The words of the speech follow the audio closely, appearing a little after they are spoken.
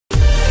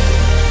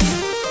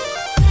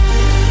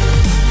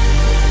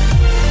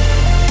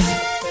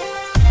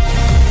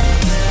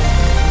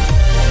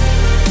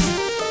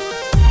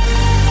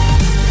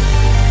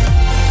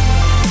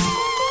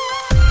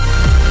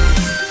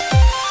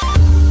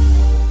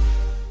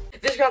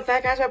going on,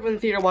 Fat Guys? I'm in the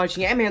theater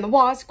watching Ant-Man and the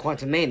Wasp,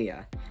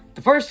 Quantumaina,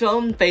 the first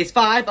film, Phase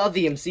 5 of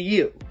the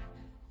MCU.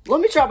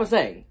 Let me start by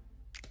saying,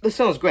 this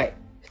film is great.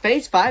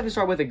 Phase 5 has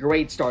started with a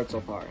great start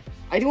so far.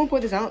 I do want to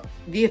point this out,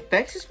 the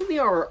effects of this movie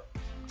are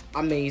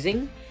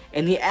amazing,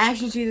 and the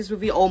action scenes in this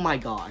movie, oh my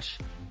gosh.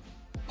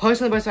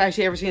 Personally, the best I've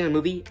actually ever seen in a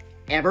movie,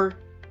 ever.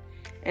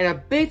 And a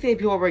big thing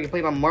people were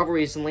complaining about Marvel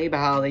recently, about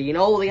how they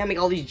gotta make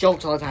all these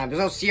jokes all the time.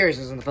 There's no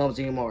seriousness in the films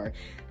anymore.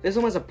 This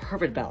one has a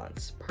perfect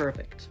balance.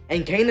 Perfect.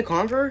 And Kang the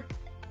Conqueror,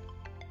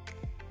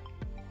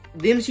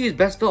 the MCU's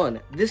best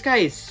villain. This guy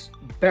is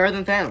better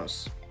than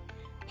Thanos.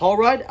 Paul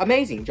Rudd,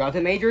 amazing.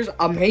 Jonathan Majors,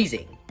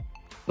 amazing.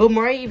 Bill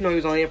Murray, even though he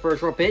was only there for a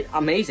short bit,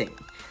 amazing.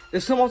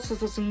 This film also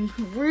does some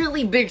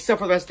really big stuff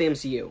for the rest of the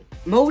MCU.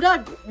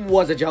 MODOK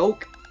was a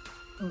joke,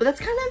 but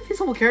that's kind of his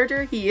whole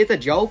character. He is a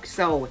joke,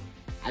 so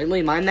I didn't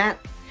really mind that.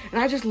 And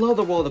I just love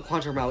the world of the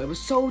quantum realm. It was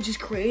so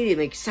just creative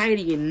and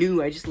exciting and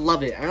new. I just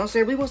loved it. And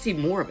honestly, I really want to see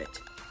more of it.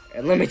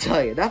 And let me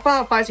tell you, that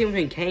final fight scene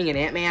between Kang and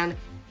Ant-Man,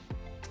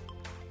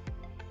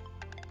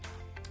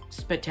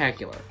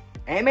 spectacular.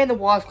 Ant-Man and the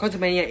Wasp: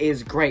 Quantumania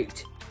is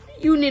great.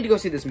 You need to go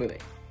see this movie.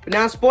 But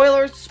now,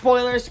 spoilers,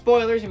 spoilers,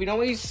 spoilers. If you don't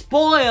want to be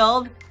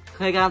spoiled,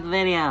 click out the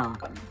video.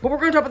 But we're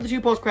going to talk about the two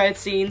post-credits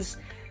scenes.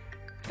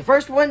 The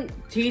first one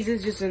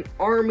teases just an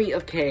army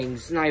of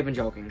Kangs. Not even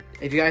joking.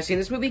 If you guys seen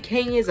this movie,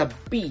 Kang is a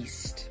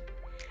beast.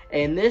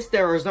 In this,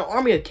 there is an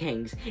army of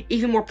Kangs,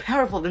 even more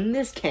powerful than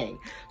this Kang.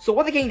 So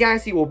what the Kang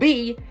Dynasty will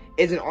be,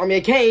 is an army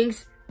of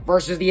Kangs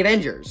versus the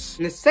Avengers.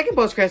 And the second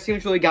post-credit scene,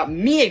 which really got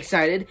me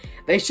excited,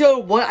 they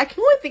showed what I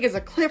can only think is a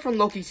clip from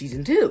Loki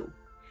Season 2.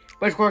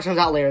 Which of course comes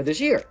out later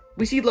this year.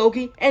 We see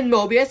Loki and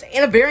Mobius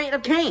and a variant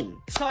of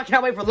Kang. So I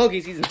can't wait for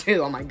Loki Season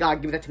 2. Oh my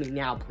god, give that to me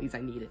now, please,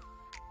 I need it.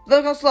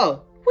 Let's go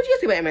slow. What do you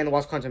guys think about Ant-Man and the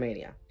Wasp: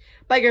 Quantumania?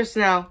 Bye guys,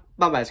 now.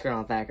 Bye-bye,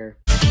 Scarlet Thacker.